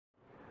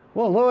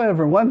Well, hello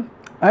everyone.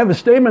 I have a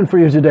statement for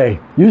you today.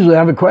 Usually I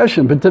have a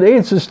question, but today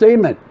it's a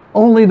statement.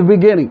 Only the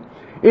beginning.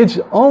 It's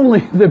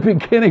only the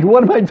beginning.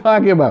 What am I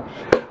talking about?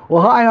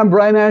 Well, hi, I'm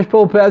Brian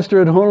Ashpole,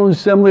 pastor at Honolulu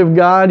Assembly of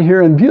God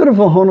here in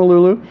beautiful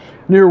Honolulu,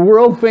 near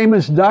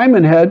world-famous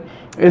Diamond Head.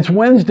 It's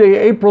Wednesday,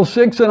 April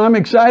 6th, and I'm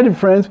excited,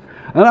 friends.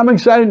 And I'm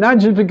excited not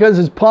just because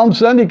it's Palm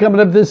Sunday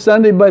coming up this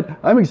Sunday, but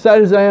I'm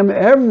excited as I am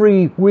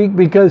every week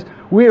because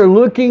we are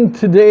looking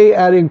today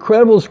at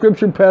incredible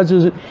scripture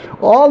passages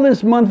all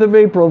this month of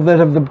April that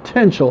have the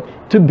potential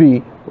to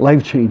be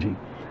life-changing.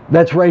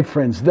 That's right,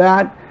 friends.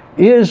 That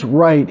is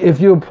right. If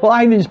you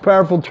apply these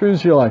powerful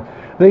truths to your life,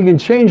 they can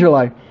change your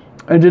life.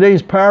 And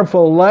today's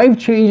powerful,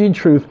 life-changing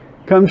truth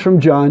comes from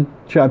John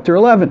chapter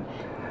 11.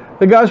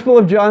 The Gospel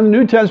of John, the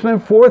New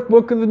Testament, fourth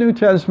book of the New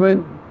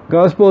Testament,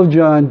 Gospel of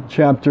John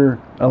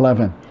chapter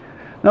 11.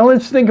 Now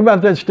let's think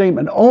about that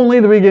statement. Only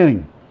the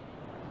beginning.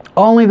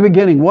 Only the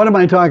beginning. What am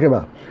I talking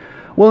about?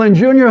 Well, in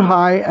junior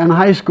high and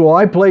high school,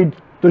 I played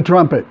the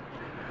trumpet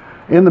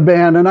in the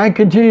band, and I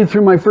continued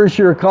through my first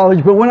year of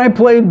college. But when I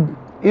played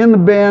in the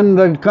band,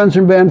 the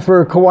concert band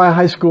for Kauai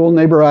High School,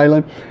 Neighbor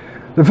Island,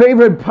 the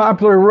favorite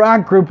popular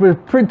rock group, was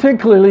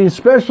particularly,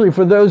 especially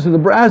for those in the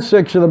brass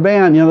section of the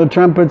band, you know, the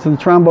trumpets and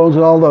the trombones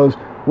and all those,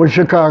 was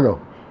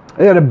Chicago.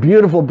 They had a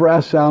beautiful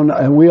brass sound,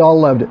 and we all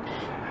loved it.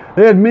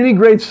 They had many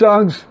great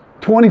songs,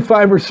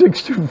 25 or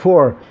 6 to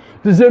 4.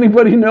 Does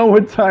anybody know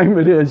what time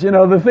it is? You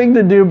know, the thing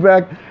to do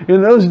back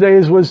in those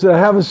days was to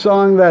have a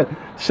song that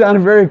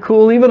sounded very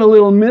cool, even a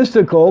little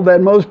mystical,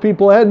 that most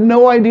people had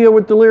no idea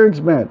what the lyrics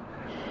meant.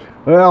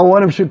 Well,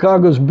 one of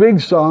Chicago's big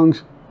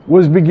songs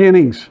was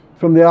Beginnings,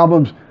 from the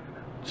albums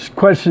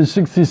Questions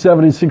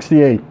 67 and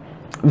 68.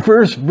 The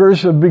first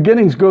verse of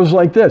Beginnings goes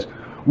like this.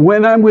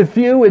 When I'm with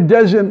you, it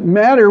doesn't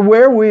matter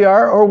where we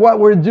are or what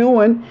we're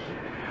doing.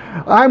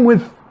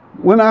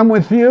 When I'm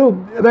with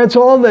you, that's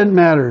all that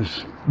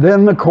matters.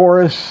 Then the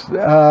chorus,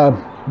 the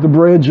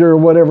bridge or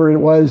whatever it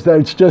was,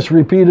 that's just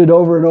repeated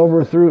over and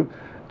over through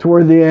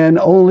toward the end.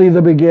 Only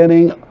the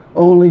beginning,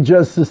 only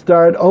just the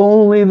start,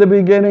 only the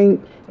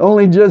beginning,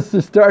 only just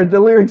the start. The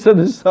lyrics of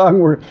the song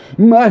were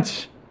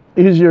much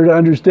easier to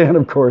understand,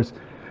 of course.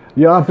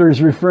 The author is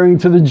referring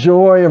to the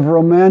joy of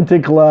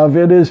romantic love.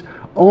 It is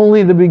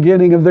only the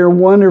beginning of their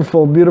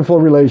wonderful, beautiful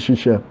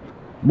relationship.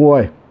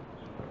 Boy,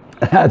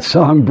 that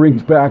song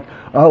brings back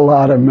a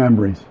lot of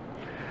memories.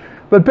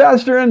 But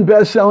pastor and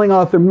best-selling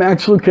author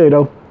Max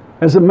Lucado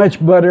has a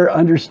much better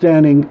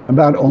understanding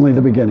about only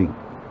the beginning.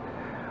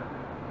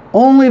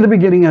 Only the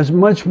beginning has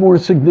much more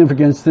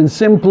significance than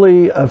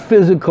simply a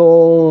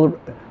physical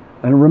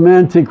and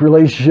romantic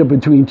relationship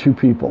between two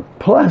people.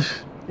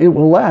 Plus, it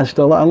will last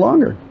a lot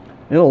longer.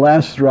 It'll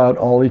last throughout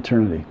all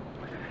eternity.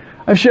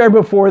 I've shared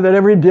before that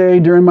every day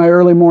during my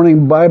early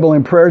morning Bible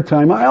and prayer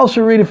time, I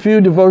also read a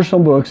few devotional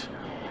books,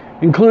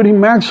 including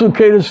Max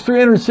Lucado's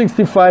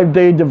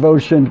 365-day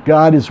devotion,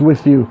 God is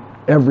with you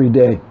every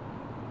day.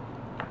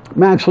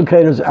 Max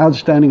Lucado is an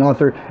outstanding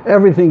author.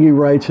 Everything he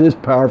writes is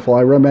powerful.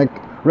 I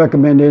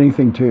recommend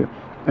anything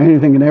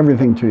and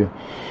everything to you.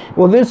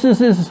 Well, this is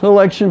his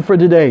selection for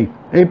today,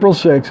 April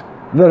 6th,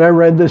 that I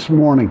read this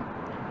morning.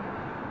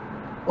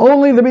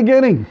 Only the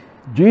beginning.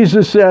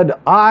 Jesus said,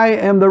 I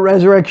am the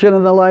resurrection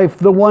and the life.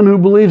 The one who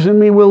believes in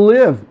me will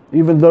live,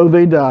 even though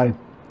they die.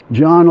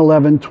 John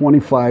 11,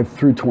 25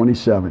 through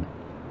 27.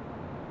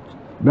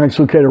 Max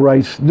Lucado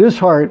writes, this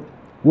heart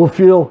will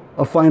feel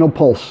a final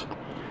pulse.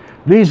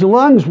 These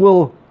lungs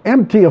will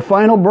empty a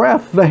final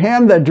breath. The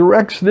hand that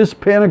directs this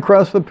pen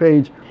across the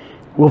page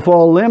will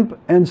fall limp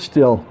and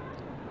still.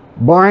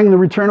 Barring the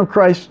return of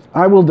Christ,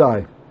 I will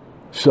die.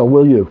 So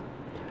will you.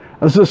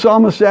 As the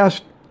psalmist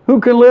asked,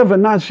 who can live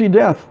and not see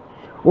death?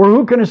 Or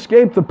who can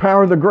escape the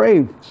power of the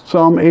grave?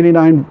 Psalm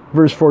 89,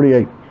 verse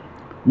 48.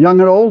 Young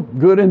and old,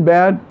 good and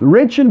bad,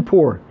 rich and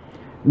poor.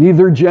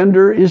 Neither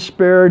gender is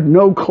spared,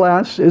 no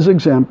class is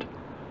exempt.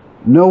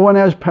 No one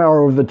has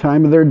power over the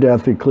time of their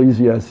death,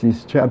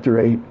 Ecclesiastes chapter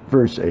 8,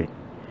 verse 8.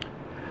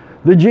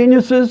 The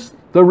geniuses,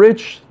 the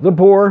rich, the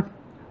poor,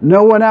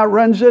 no one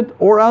outruns it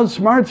or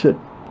outsmarts it.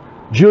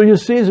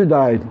 Julius Caesar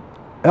died.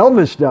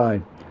 Elvis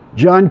died.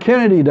 John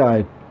Kennedy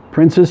died.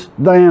 Princess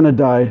Diana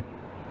died.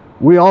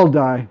 We all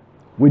die.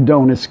 We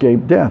don't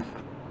escape death.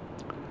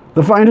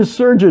 The finest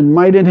surgeon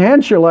might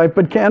enhance your life,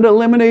 but can't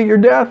eliminate your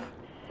death.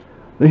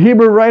 The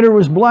Hebrew writer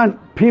was blunt.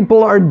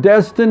 People are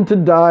destined to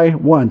die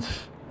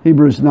once.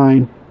 Hebrews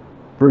 9,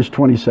 verse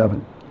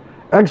 27.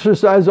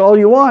 Exercise all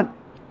you want.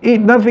 Eat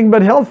nothing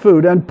but health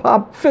food and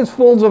pop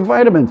fistfuls of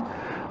vitamins.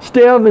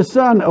 Stay out of the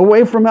sun,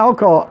 away from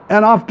alcohol,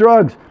 and off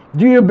drugs.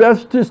 Do your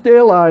best to stay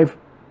alive,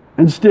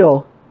 and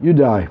still you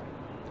die.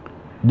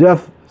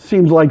 Death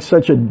seems like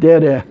such a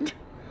dead end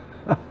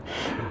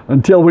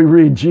until we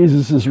read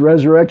Jesus'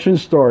 resurrection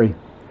story.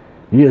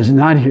 He is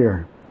not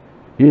here.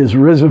 He is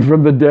risen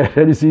from the dead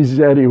as he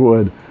said he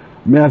would.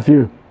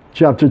 Matthew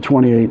chapter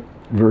 28,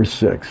 verse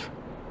 6.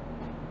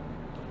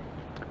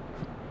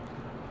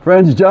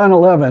 Friends, John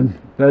 11,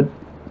 that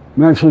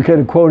Max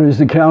Lucado quoted, is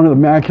the account of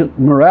the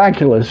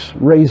miraculous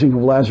raising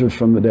of Lazarus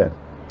from the dead.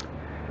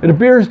 It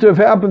appears to have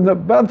happened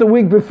about the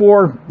week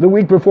before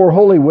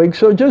Holy Week,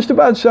 so just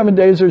about 7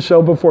 days or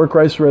so before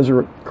Christ's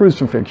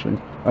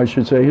crucifixion, I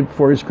should say,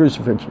 before his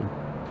crucifixion.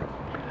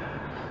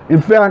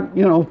 In fact,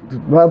 you know,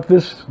 about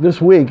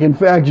this week, in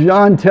fact,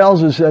 John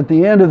tells us at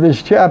the end of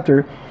this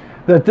chapter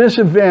that this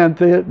event,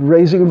 the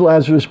raising of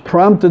Lazarus,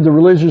 prompted the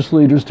religious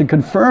leaders to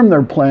confirm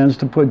their plans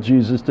to put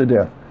Jesus to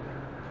death.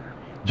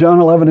 John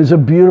 11 is a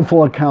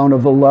beautiful account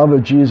of the love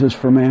of Jesus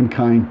for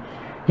mankind.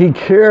 He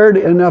cared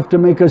enough to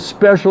make a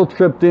special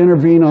trip to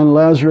intervene on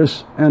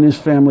Lazarus and his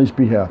family's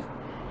behalf.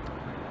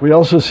 We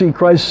also see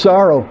Christ's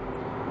sorrow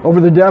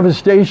over the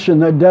devastation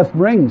that death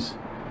brings.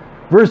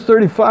 Verse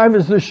 35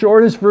 is the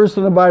shortest verse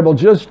in the Bible,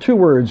 just 2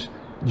 words,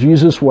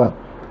 Jesus wept.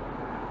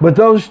 But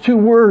those 2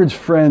 words,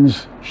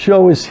 friends,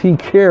 show us he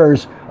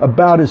cares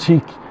about us.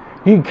 He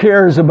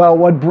cares about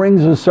what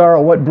brings us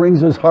sorrow, what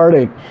brings us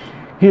heartache.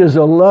 He is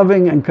a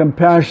loving and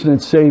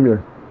compassionate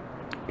Savior.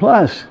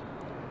 Plus,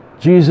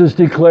 Jesus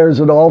declares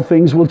that all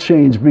things will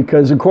change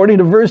because according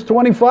to verse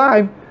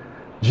 25,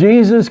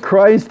 Jesus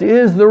Christ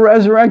is the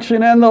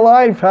resurrection and the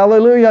life.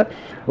 Hallelujah.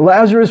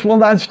 Lazarus will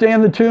not stay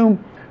in the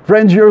tomb.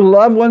 Friends, your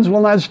loved ones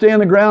will not stay in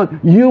the ground.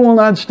 You will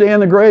not stay in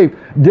the grave.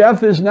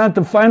 Death is not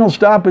the final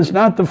stop. It's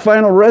not the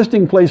final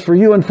resting place for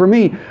you and for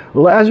me.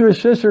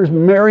 Lazarus' sisters,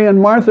 Mary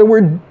and Martha,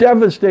 were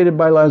devastated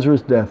by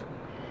Lazarus' death.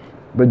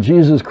 But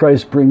Jesus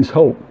Christ brings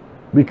hope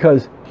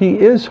because he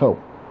is hope.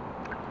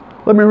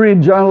 Let me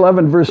read John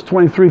 11, verse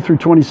 23 through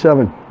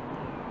 27.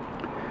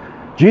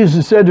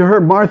 Jesus said to her,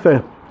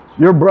 Martha,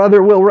 your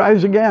brother will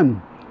rise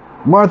again.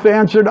 Martha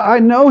answered, I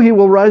know he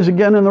will rise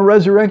again in the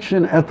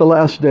resurrection at the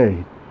last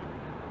day.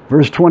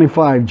 Verse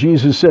 25,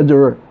 Jesus said to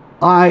her,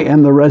 I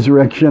am the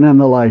resurrection and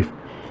the life.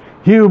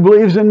 He who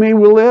believes in me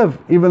will live,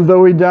 even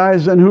though he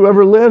dies, and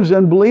whoever lives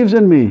and believes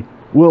in me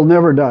will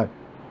never die.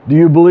 Do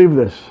you believe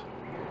this?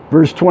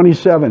 Verse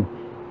 27,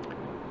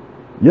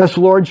 yes,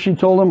 Lord, she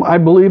told him, I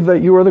believe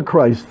that you are the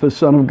Christ, the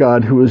Son of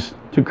God, who is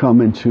to come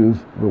into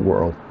the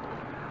world.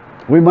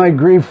 We might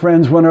grieve,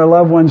 friends, when our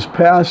loved ones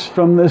pass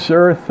from this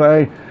earth.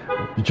 I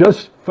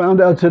just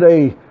found out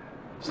today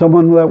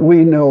someone that we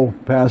know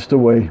passed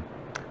away.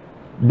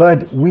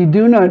 But we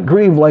do not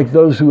grieve like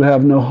those who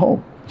have no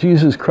hope.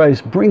 Jesus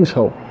Christ brings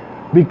hope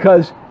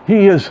because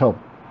he is hope.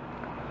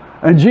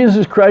 And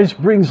Jesus Christ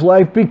brings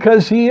life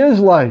because he is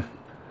life.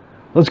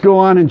 Let's go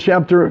on in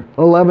chapter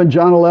 11,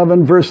 John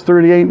 11, verse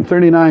 38 and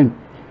 39.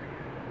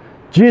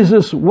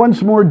 Jesus,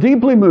 once more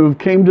deeply moved,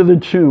 came to the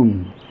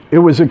tomb. It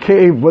was a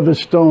cave with a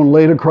stone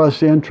laid across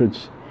the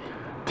entrance.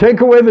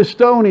 Take away the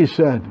stone, he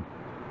said.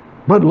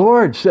 But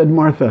Lord, said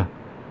Martha,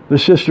 the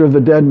sister of the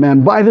dead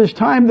man, by this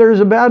time there is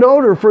a bad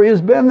odor, for he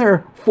has been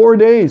there 4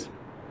 days.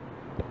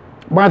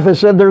 Martha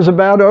said, there's a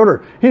bad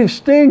odor. He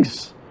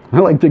stinks. I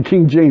like the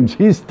King James.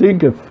 He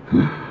stinketh.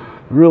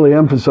 Really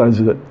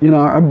emphasizes it. You know,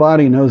 our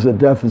body knows that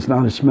death is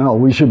not a smell.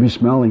 We should be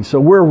smelling. So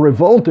we're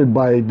revolted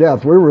by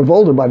death. We're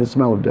revolted by the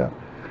smell of death.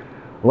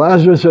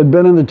 Lazarus had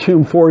been in the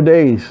tomb 4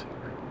 days.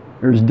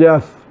 There's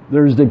death,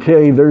 there's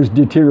decay, there's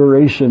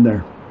deterioration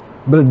there.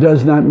 But it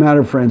does not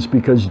matter, friends,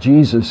 because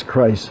Jesus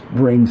Christ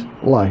brings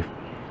life.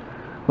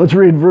 Let's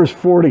read verse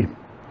 40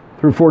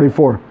 through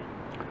 44.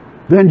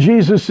 Then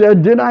Jesus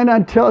said, did I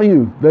not tell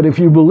you that if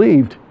you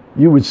believed,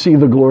 you would see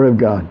the glory of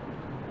God?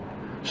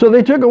 So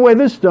they took away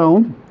the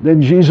stone.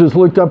 Then Jesus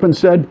looked up and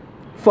said,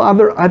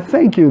 Father, I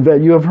thank you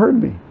that you have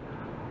heard me.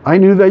 I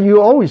knew that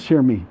you always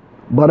hear me,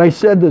 but I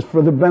said this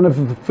for the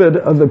benefit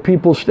of the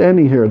people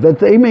standing here, that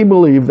they may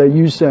believe that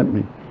you sent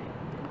me.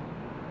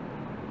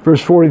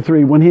 Verse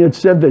 43, when he had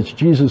said this,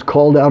 Jesus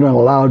called out in a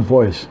loud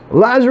voice,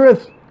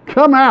 Lazarus,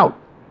 come out!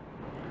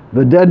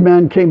 The dead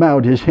man came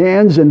out, his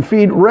hands and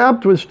feet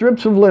wrapped with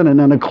strips of linen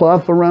and a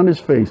cloth around his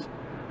face.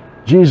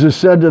 Jesus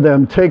said to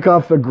them, take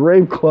off the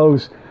grave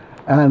clothes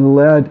and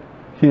let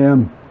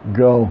him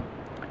go.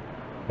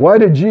 Why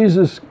did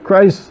Jesus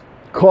Christ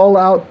call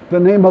out the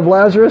name of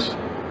Lazarus?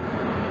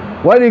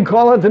 Why did he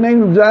call out the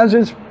name of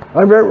Lazarus?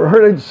 I've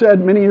heard it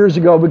said many years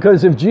ago,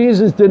 because if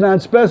Jesus did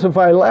not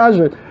specify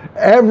Lazarus,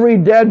 every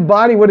dead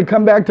body would have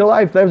come back to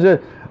life. There was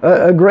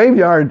a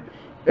graveyard.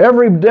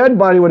 Every dead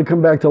body would have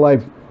come back to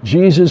life.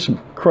 Jesus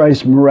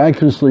Christ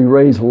miraculously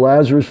raised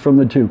Lazarus from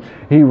the tomb.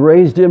 He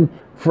raised him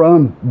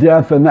from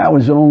death, and that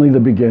was only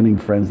the beginning,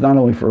 friends. Not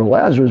only for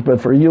Lazarus,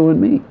 but for you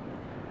and me.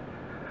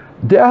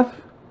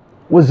 Death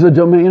was the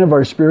domain of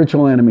our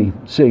spiritual enemy,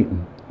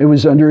 Satan. It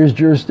was under his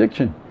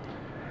jurisdiction.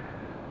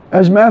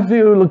 As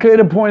Matthew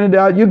Lucado pointed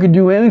out, you could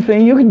do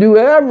anything, you could do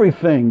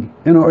everything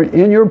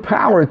in your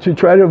power to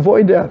try to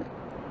avoid death.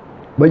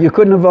 But you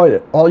couldn't avoid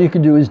it. All you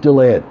could do is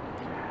delay it.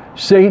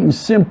 Satan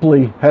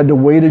simply had to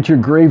wait at your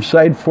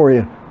gravesite for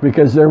you,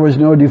 because there was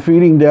no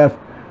defeating death.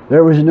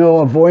 There was no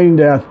avoiding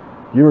death.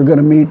 You were going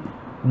to meet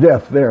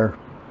death there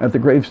at the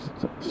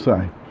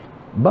gravesite.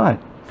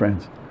 But,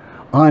 friends,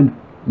 on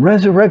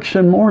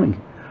resurrection morning,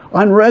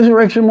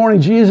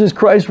 Jesus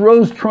Christ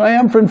rose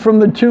triumphant from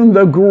the tomb.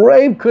 The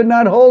grave could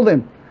not hold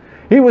him.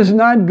 He was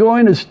not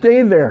going to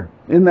stay there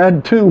in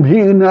that tomb.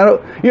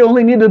 He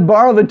only needed to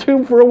borrow the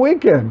tomb for a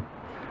weekend.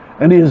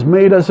 And he has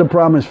made us a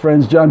promise,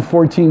 friends, John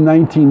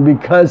 14:19,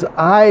 because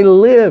I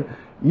live,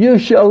 you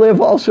shall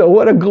live also.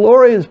 What a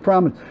glorious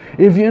promise.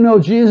 If you know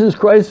Jesus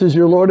Christ as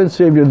your Lord and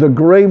Savior, the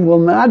grave will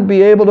not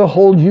be able to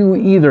hold you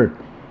either.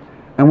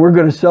 And we're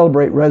going to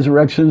celebrate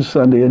Resurrection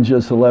Sunday in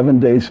just 11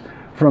 days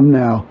from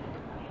now.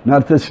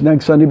 Not this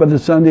next Sunday, but the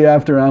Sunday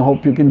after, and I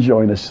hope you can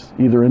join us,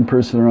 either in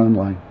person or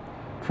online.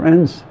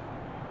 Friends,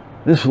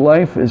 this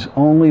life is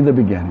only the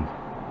beginning.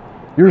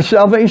 Your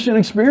salvation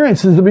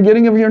experience is the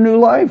beginning of your new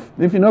life.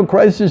 If you know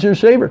Christ as your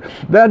Savior,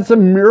 that's a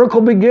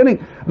miracle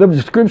beginning.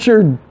 The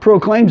Scripture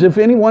proclaims if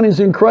anyone is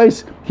in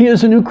Christ, he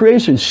is a new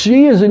creation.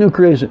 She is a new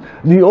creation.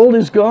 The old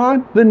is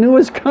gone, the new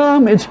has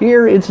come. It's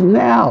here, it's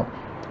now.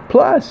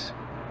 Plus,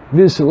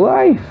 this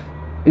life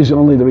is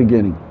only the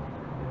beginning.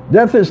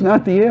 Death is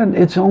not the end,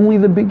 it's only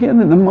the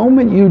beginning. The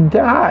moment you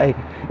die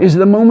is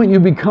the moment you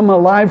become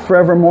alive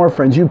forevermore,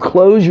 friends. You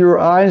close your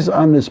eyes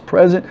on this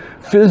present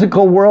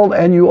physical world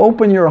and you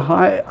open your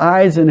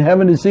eyes in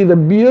heaven to see the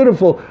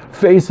beautiful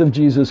face of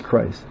Jesus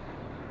Christ.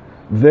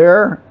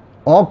 There,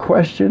 all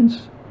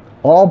questions,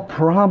 all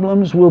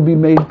problems will be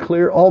made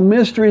clear, all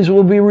mysteries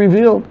will be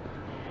revealed.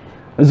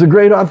 As the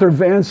great author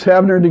Vance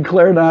Havner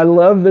declared, and I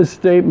love this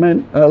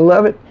statement, I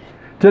love it.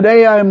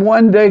 Today I am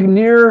one day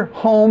nearer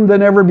home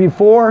than ever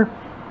before,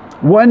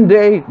 one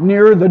day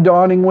nearer the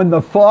dawning when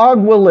the fog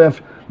will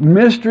lift,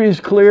 mysteries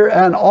clear,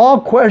 and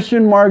all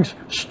question marks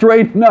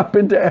straighten up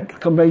into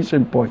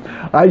exclamation point.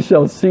 I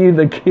shall see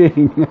the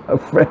King.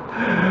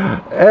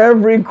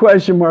 Every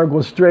question mark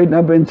will straighten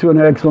up into an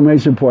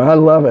exclamation point. I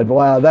love it.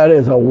 Wow, that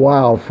is a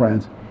wow,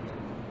 friends.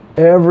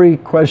 Every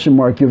question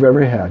mark you've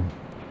ever had,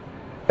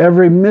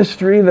 every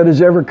mystery that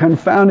has ever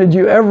confounded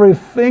you,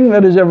 everything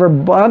that has ever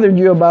bothered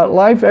you about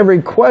life,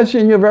 every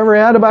question you've ever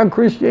had about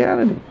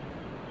Christianity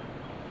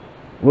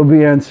will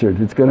be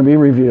answered. It's going to be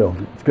revealed.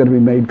 It's going to be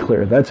made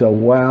clear. That's a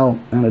wow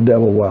and a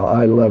double wow.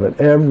 I love it.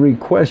 Every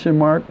question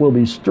mark will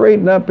be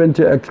straightened up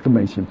into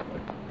exclamation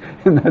point.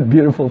 Isn't that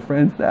beautiful,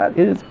 friends? That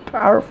is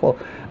powerful.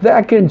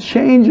 That can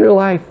change your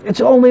life. It's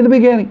only the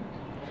beginning.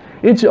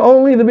 It's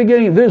only the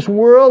beginning. This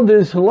world,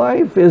 this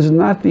life is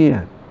not the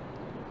end.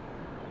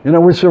 You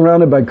know, we're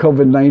surrounded by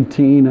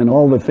COVID-19 and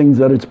all the things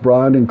that it's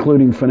brought,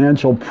 including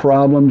financial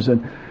problems.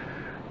 And,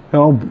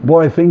 oh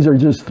boy,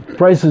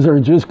 prices are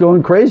just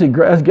going crazy.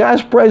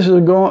 Gas prices are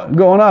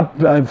going up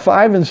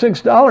 $5 and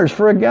 $6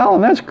 for a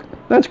gallon.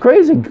 That's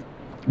crazy.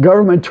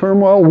 Government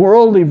turmoil,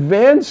 world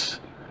events.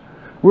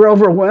 We're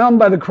overwhelmed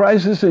by the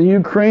crisis in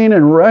Ukraine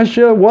and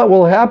Russia. What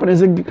will happen?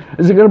 Is it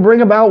going to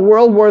bring about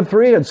World War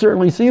III? It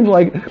certainly seems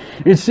like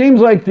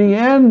the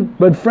end.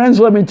 But friends,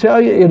 let me tell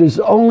you, it is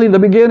only the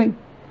beginning.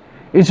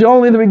 It's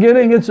only the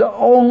beginning. It's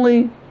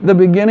only the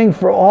beginning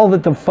for all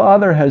that the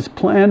Father has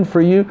planned for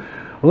you.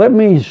 Let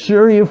me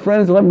assure you,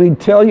 friends, let me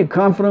tell you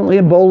confidently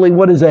and boldly,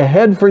 what is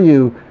ahead for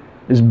you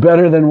is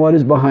better than what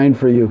is behind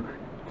for you.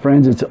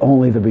 Friends, it's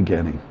only the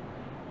beginning.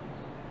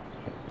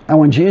 And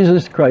when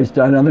Jesus Christ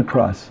died on the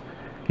cross,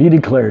 he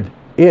declared,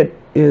 it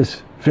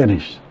is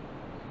finished.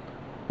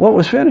 What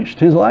was finished?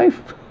 His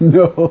life?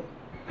 No,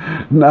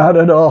 not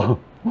at all.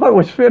 What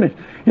was finished?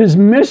 His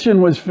mission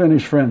was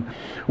finished, friend.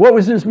 What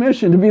was his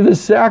mission? To be the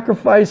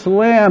sacrifice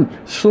lamb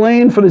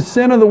slain for the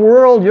sin of the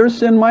world, your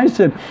sin, my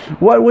sin.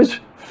 What was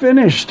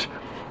finished?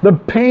 The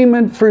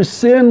payment for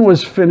sin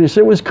was finished.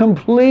 It was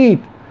complete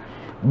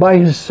by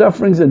his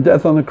sufferings and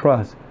death on the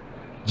cross.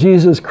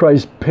 Jesus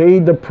Christ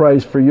paid the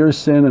price for your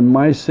sin and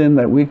my sin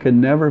that we could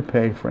never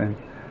pay, friend.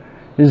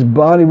 His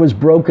body was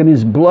broken.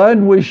 His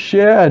blood was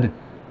shed.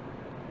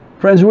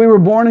 Friends, we were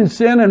born in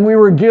sin and we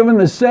were given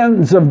the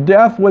sentence of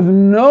death with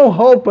no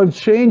hope of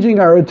changing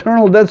our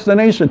eternal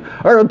destination,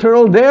 our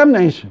eternal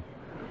damnation.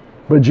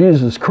 But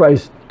Jesus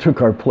Christ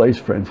took our place,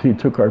 friends. He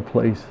took our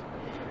place.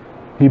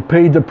 He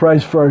paid the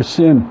price for our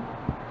sin,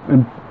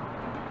 and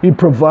he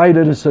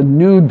provided us a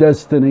new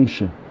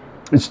destination.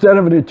 Instead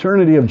of an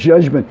eternity of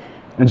judgment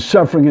and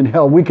suffering in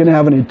hell, we can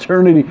have an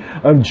eternity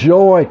of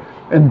joy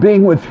and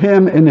being with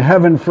him in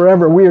heaven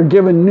forever. We are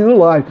given new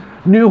life,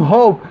 new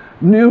hope,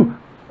 new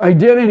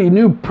identity,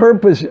 new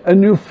purpose, a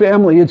new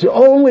family. It's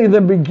only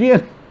the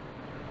beginning.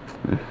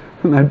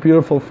 Isn't that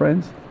beautiful,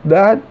 friends?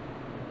 That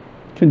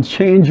can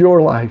change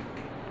your life.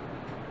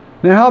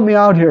 Now help me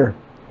out here.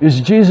 Is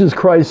Jesus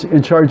Christ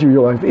in charge of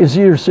your life? Is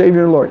he your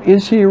Savior and Lord?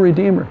 Is he your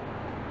Redeemer?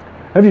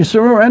 Have you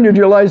surrendered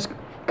your lives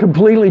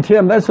completely to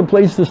him? That's the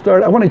place to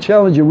start. I want to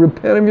challenge you.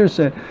 Repent of your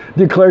sin.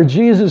 Declare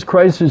Jesus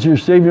Christ as your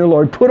Savior and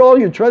Lord. Put all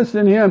your trust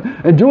in him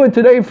and do it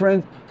today,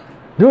 friends.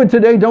 Do it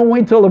today. Don't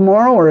wait till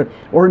tomorrow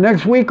or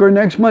next week or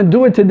next month.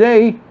 Do it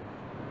today.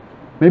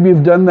 Maybe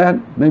you've done that.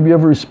 Maybe you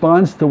have a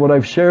response to what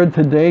I've shared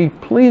today.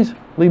 Please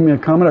leave me a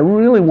comment. I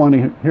really want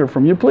to hear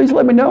from you. Please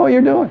let me know how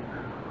you're doing.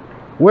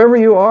 Wherever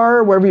you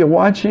are, wherever you're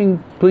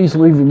watching, please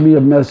leave me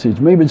a message.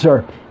 Maybe it's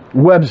our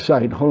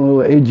website,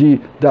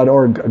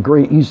 honoluluag.org, a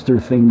great Easter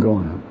thing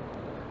going on.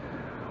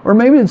 Or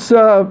maybe it's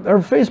our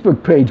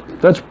Facebook page.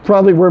 That's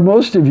probably where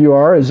most of you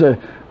are, as I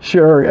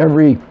share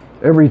every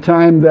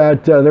time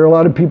that there are a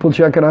lot of people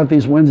checking out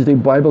these Wednesday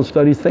Bible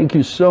studies. Thank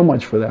you so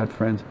much for that,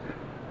 friends.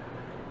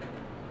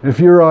 If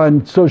you're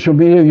on social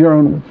media, you're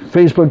on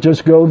Facebook,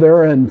 just go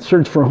there and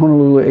search for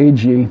Honolulu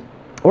AG.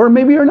 Or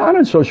maybe you're not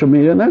on social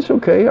media, and that's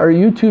okay. Our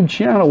YouTube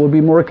channel will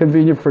be more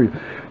convenient for you.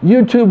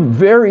 YouTube,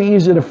 very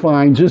easy to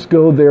find. Just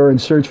go there and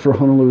search for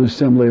Honolulu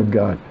Assembly of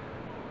God.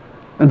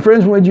 And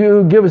friends, would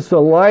you give us a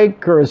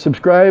like or a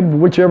subscribe,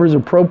 whichever is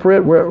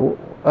appropriate,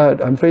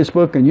 on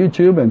Facebook and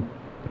YouTube,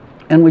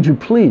 and would you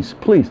please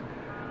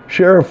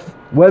share our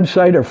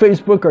website, our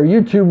Facebook, our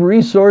YouTube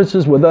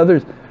resources with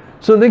others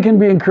so they can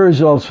be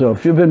encouraged also.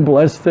 If you've been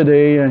blessed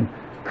today and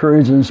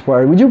encouraged and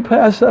inspired, would you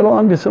pass that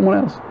along to someone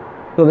else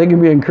so they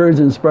can be encouraged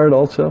and inspired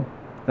also?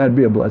 That'd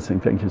be a blessing.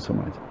 Thank you so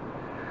much.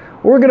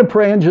 We're going to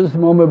pray in just a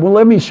moment. Well,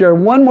 let me share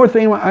one more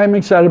thing I'm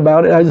excited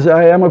about, as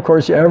I am, of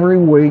course, every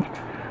week.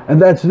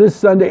 And that's this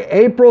Sunday,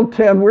 April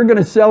 10th. We're going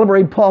to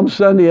celebrate Palm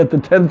Sunday at the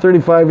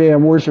 10:35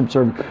 a.m. worship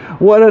service.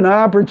 What an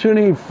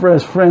opportunity for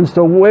us, friends,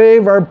 to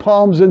wave our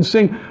palms and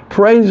sing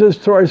praises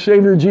to our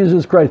Savior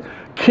Jesus Christ,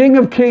 King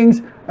of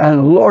Kings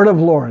and Lord of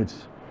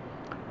Lords.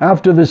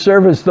 After the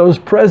service, those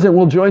present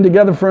will join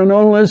together for an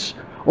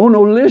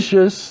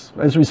onolicious,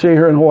 as we say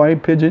here in Hawaii,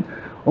 pidgin,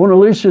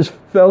 onolicious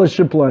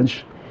fellowship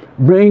lunch.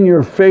 Bring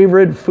your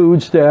favorite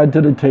foods to add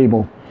to the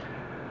table.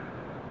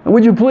 And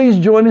would you please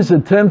join us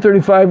at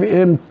 10:35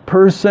 in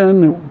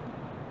person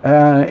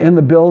in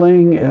the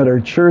building at our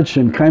church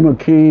in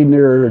Kaimuki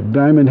near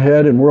Diamond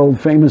Head and world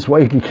famous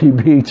Waikiki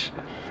Beach.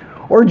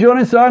 Or join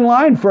us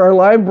online for our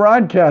live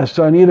broadcasts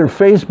on either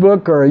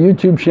Facebook or our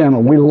YouTube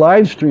channel. We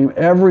live stream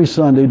every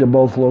Sunday to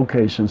both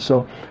locations.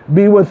 So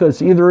be with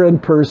us either in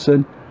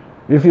person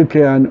if you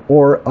can,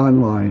 or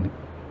online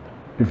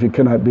if you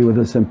cannot be with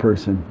us in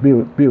person.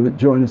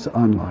 Join us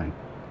online.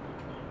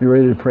 You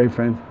ready to pray,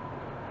 friends?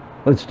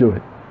 Let's do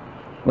it.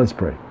 Let's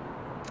pray.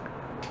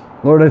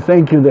 Lord, I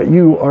thank you that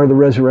you are the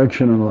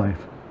resurrection and life.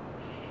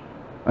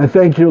 I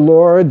thank you,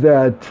 Lord,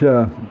 that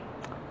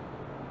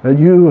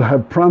you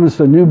have promised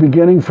a new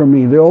beginning for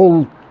me. The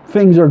old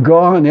things are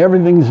gone.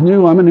 Everything's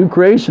new. I'm a new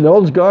creation. The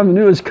old's gone. The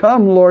new has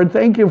come, Lord.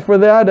 Thank you for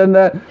that. And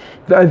that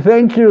I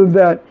thank you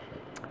that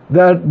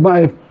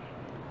my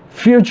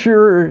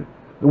future,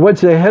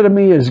 what's ahead of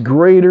me, is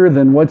greater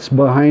than what's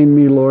behind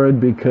me, Lord,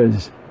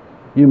 because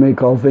you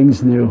make all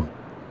things new.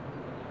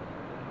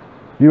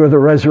 You are the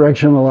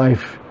resurrection and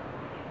life,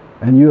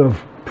 and you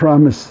have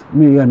promised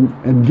me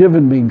and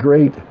given me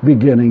great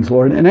beginnings,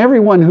 Lord. And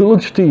everyone who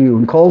looks to you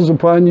and calls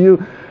upon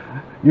you,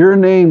 your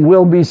name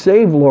will be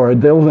saved, Lord.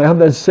 They'll have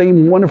that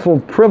same wonderful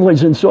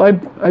privilege. And so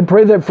I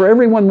pray that for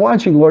everyone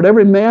watching, Lord,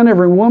 every man,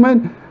 every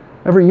woman,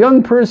 every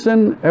young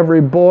person,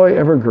 every boy,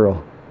 every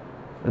girl,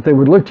 that they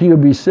would look to you,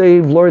 be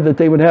saved, Lord, that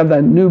they would have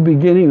that new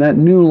beginning, that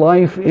new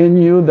life in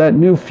you, that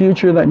new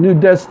future, that new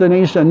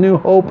destination, a new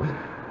hope,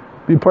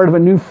 be part of a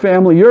new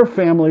family, your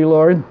family,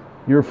 Lord,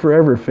 your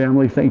forever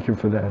family. Thank you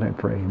for that, I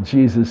pray. In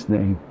Jesus'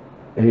 name,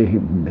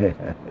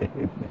 amen.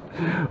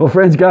 Amen. Well,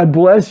 friends, God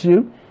bless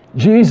you.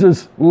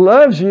 Jesus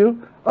loves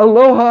you.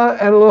 Aloha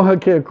and aloha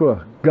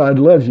keakua. God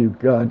loves you.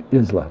 God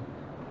is love.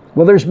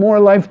 Well, there's more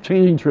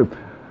life-changing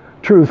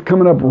truth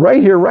coming up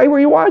right here, right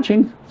where you're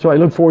watching. So I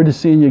look forward to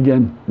seeing you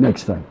again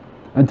next time.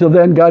 Until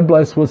then, God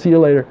bless. We'll see you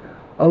later.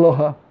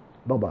 Aloha.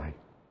 Bye-bye.